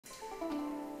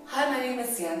my name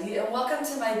is Sandy and welcome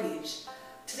to my beach.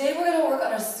 Today we're going to work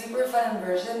on a super fun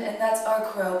inversion, and that's our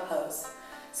crow pose.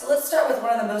 So let's start with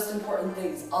one of the most important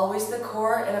things, always the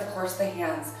core and of course the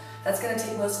hands. That's going to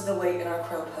take most of the weight in our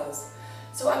crow pose.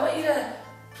 So I want you to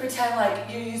pretend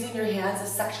like you're using your hands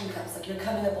as suction cups, like you're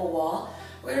coming up a wall.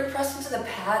 We're going to press into the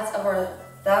pads of our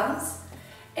thumbs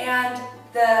and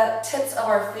the tips of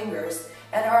our fingers,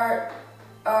 and our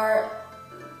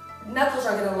knuckles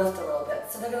are going to lift a little bit,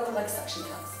 so they're going to look like suction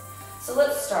cups. So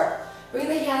let's start. Bring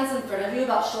the hands in front of you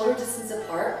about shoulder distance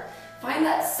apart. Find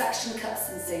that suction cup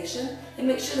sensation and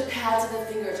make sure the pads of the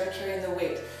fingers are carrying the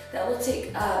weight. That will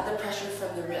take the pressure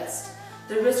from the wrist.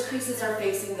 The wrist creases are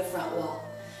facing the front wall.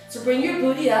 So bring your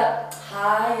booty up,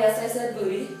 high, yes I said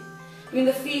booty. Bring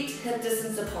the feet hip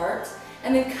distance apart,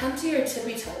 and then come to your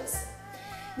tippy toes.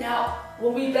 Now,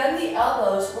 when we bend the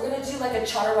elbows, we're going to do like a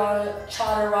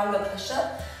chaturanga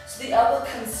push-up. So the elbow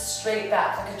comes straight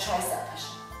back, like a tricep push-up.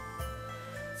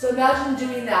 So imagine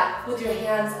doing that with your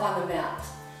hands on the mat.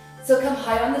 So come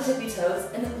high on the tippy toes,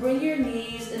 and then bring your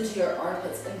knees into your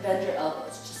armpits and bend your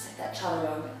elbows, just like that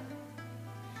chaturanga.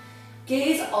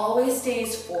 Gaze always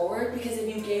stays forward, because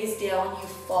if you gaze down, you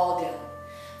fall down.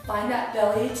 Find that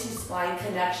belly to spine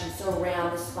connection, so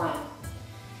round the spine.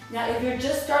 Now if you're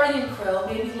just starting in crow,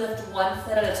 maybe lift one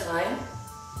foot at a time.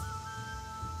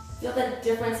 Feel that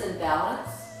difference in balance.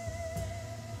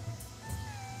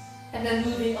 And then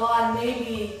moving on,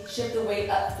 maybe shift the weight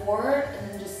up forward and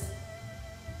then just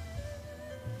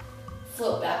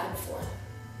float back and forth.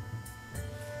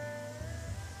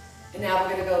 And now we're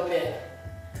going to go big.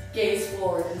 Gaze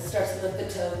forward and start to lift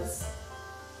the toes.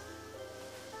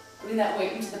 Bring that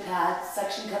weight into the pads,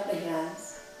 suction cup the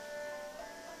hands,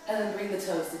 and then bring the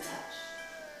toes to touch.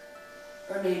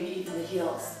 Or maybe even the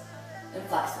heels, and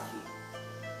flex the feet.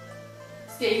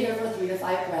 Stay here for 3 to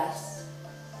 5 breaths.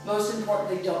 Most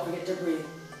importantly, don't forget to breathe.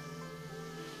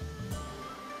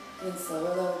 And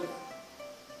slower, lower.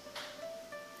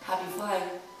 Happy flying.